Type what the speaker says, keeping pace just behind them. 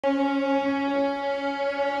I've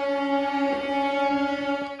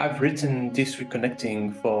written this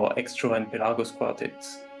reconnecting for XTRO and Pelargos Quartet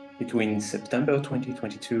between September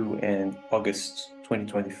 2022 and August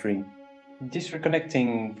 2023. This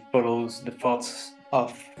reconnecting follows the thoughts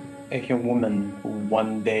of a young woman who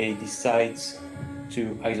one day decides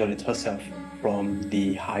to isolate herself from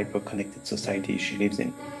the hyper-connected society she lives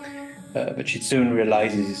in. But she soon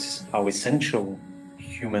realizes how essential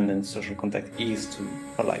human and social contact is to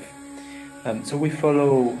her life. So we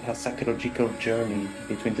follow her psychological journey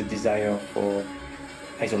between the desire for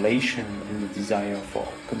isolation and the desire for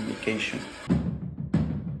communication.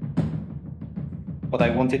 What I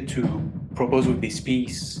wanted to propose with this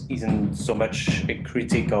piece isn't so much a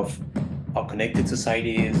critique of how connected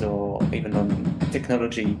society is or even on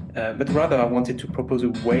technology, but rather I wanted to propose a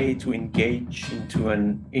way to engage into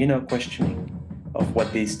an inner questioning of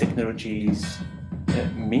what these technologies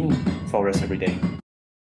mean for us every day.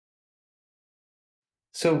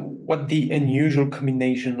 So what the unusual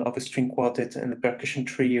combination of a string quartet and a percussion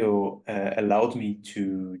trio allowed me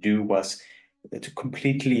to do was to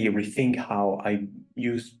completely rethink how I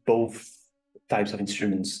use both types of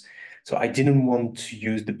instruments. So I didn't want to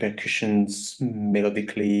use the percussions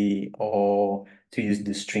melodically or to use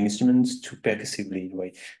the string instruments too percussively in a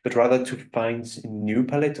way, but rather to find a new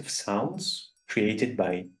palette of sounds created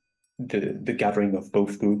by the gathering of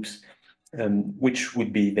both groups, which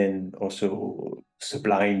would be then also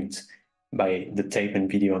sublimed by the tape and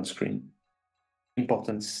video on screen.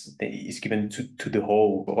 Importance is given to the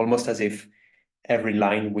whole, almost as if every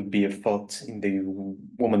line would be a thought in the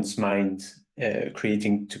woman's mind,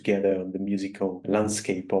 creating together the musical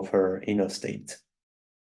landscape of her inner state.